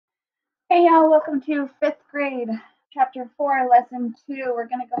Hey y'all, welcome to 5th grade, chapter 4, lesson 2. We're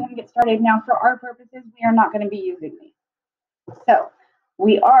going to go ahead and get started. Now, for our purposes, we are not going to be using these. So,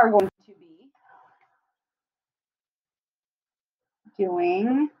 we are going to be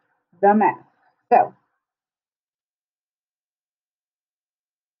doing the math. So,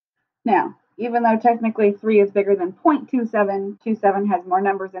 now, even though technically 3 is bigger than 0.27, 27 has more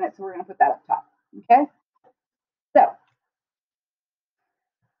numbers in it, so we're going to put that up top. Okay? So,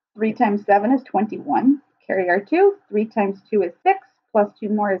 3 times 7 is 21. Carry our 2. 3 times 2 is 6, plus 2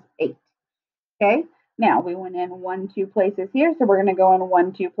 more is 8. Okay? Now, we went in 1, 2 places here, so we're going to go in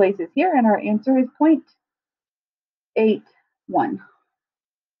 1, 2 places here, and our answer is 0.81.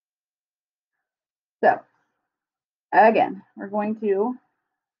 So, again, we're going to,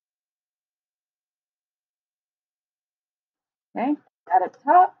 okay, at the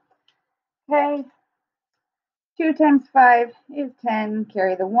top, okay, 2 times 5 is 10,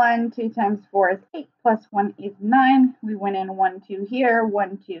 carry the 1, 2 times 4 is 8, plus 1 is 9. We went in 1, 2 here,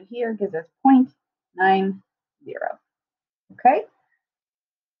 1, 2 here, gives us 0.90. Okay?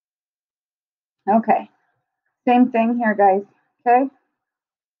 Okay. Same thing here, guys. Okay?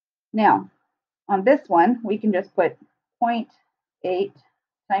 Now, on this one, we can just put 0.8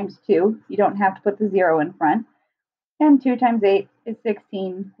 times 2. You don't have to put the 0 in front. And 2 times 8 is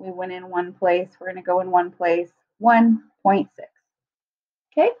 16. We went in one place. We're going to go in one place. 1.6.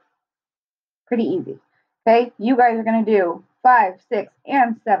 Okay? Pretty easy. Okay? You guys are going to do 5, 6,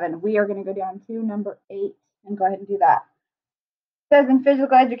 and 7. We are going to go down to number 8 and go ahead and do that. It says in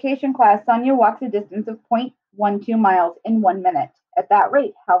physical education class, Sonia walks a distance of 0.12 miles in 1 minute. At that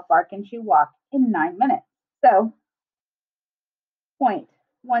rate, how far can she walk in 9 minutes? So,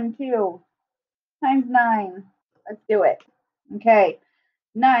 0.12 times 9. Let's do it. Okay.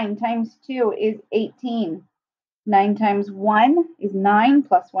 9 times 2 is 18. 9 times 1 is 9,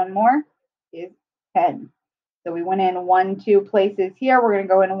 plus 1 more is 10. So we went in 1, 2 places here. We're going to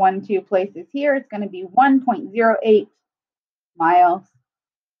go in 1, 2 places here. It's going to be 1.08 miles.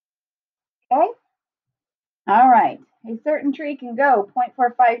 Okay? All right. A certain tree can go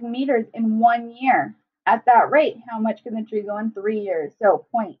 0.45 meters in 1 year. At that rate, how much can the tree go in 3 years? So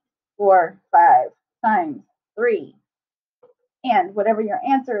 0.45 times 3. And whatever your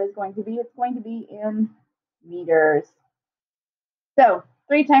answer is going to be, it's going to be in meters. So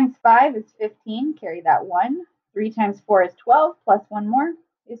 3 times 5 is 15. Carry that 1. 3 times 4 is 12. Plus 1 more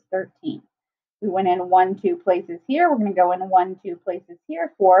is 13. We went in 1, 2 places here. We're going to go in 1, 2 places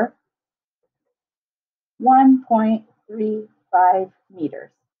here for 1.35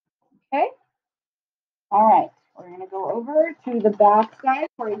 meters. Okay? All right. We're going to go over to the back side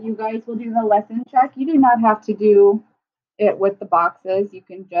where you guys will do the lesson check. You do not have to do it with the boxes. You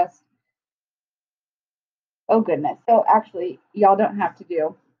can just, oh goodness. So actually, y'all don't have to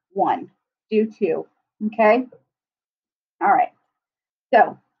do 1. Do 2. Okay? All right.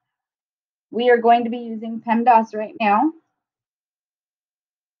 So we are going to be using PEMDAS right now.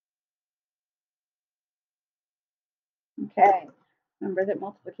 Okay. Remember that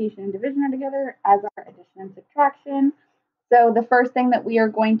multiplication and division are together, as are addition and subtraction. So the first thing that we are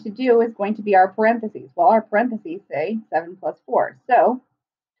going to do is going to be our parentheses. Well, our parentheses say 7 plus 4. So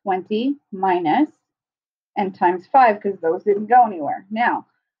 20 minus and times 5, because those didn't go anywhere. Now,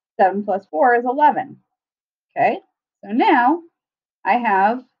 7 plus 4 is 11. Okay, so now I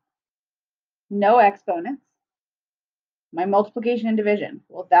have no exponents. My multiplication and division,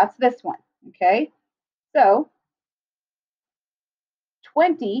 well, that's this one. Okay, so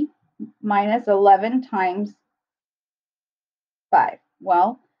 20 minus 11 times 5.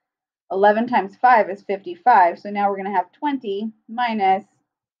 Well, 11 times 5 is 55. So now we're going to have 20 minus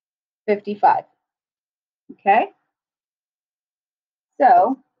 55. Okay?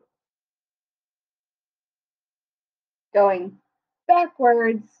 So going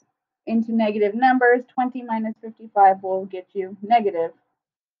backwards into negative numbers, 20 minus 55 will get you negative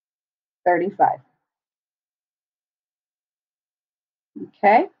 35.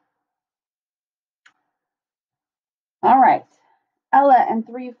 Okay? All right. Ella and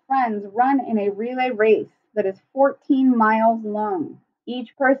 3 friends run in a relay race that is 14 miles long.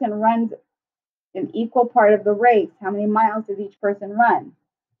 Each person runs an equal part of the race. How many miles does each person run?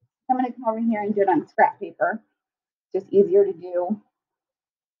 I'm going to come over here and do it on scrap paper. It's just easier to do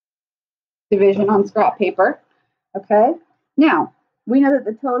division on scrap paper. Okay. Now, we know that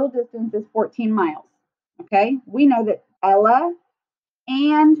the total distance is 14 miles. Okay. We know that Ella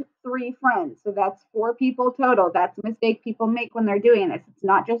and 3 friends. So that's 4 people total. That's a mistake people make when they're doing this. It's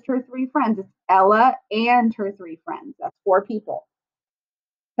not just her 3 friends. It's Ella and her 3 friends. That's 4 people.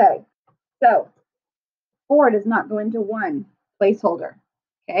 Okay. So 4 does not go into 1 placeholder.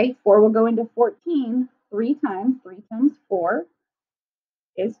 Okay, 4 will go into 14 3 times. 3 times 4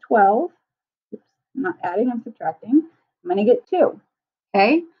 is 12. Oops, I'm not adding, I'm subtracting. I'm going to get 2.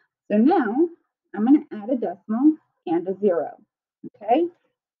 Okay, so now I'm going to add a decimal and a 0. Okay,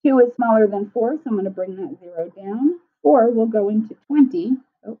 2 is smaller than 4, so I'm going to bring that 0 down. 4 will go into 20.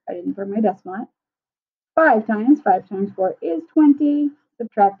 Oh, I didn't bring my decimal up. 5 times 4 is 20.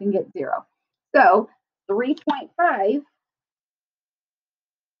 Subtract and get 0. So 3.5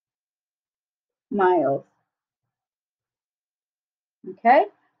 miles. Okay,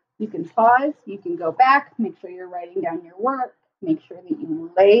 you can pause, you can go back, make sure you're writing down your work, make sure that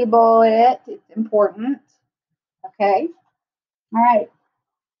you label it, it's important. Okay, all right.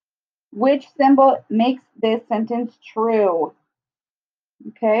 Which symbol makes this sentence true?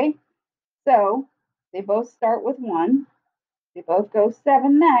 Okay, so they both start with 1, they both go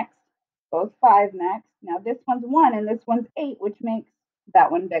 7 next, both 5 next. Now this one's 1 and this one's 8, which makes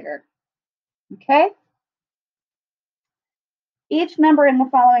that one bigger. Okay? Each number in the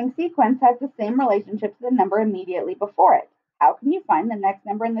following sequence has the same relationship to the number immediately before it. How can you find the next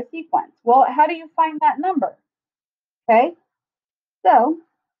number in the sequence? Well, how do you find that number? Okay? So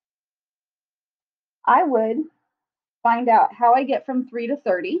I would find out how I get from 3 to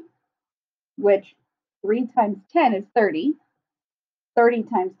 30, which 3 times 10 is 30. 30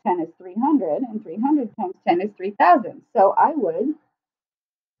 times 10 is 300, and 300 times 10 is 3,000. So I would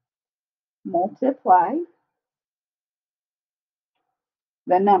multiply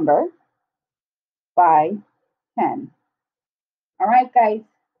the number by 10. All right, guys.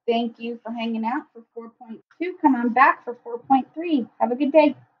 Thank you for hanging out for 4.2. Come on back for 4.3. Have a good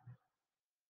day.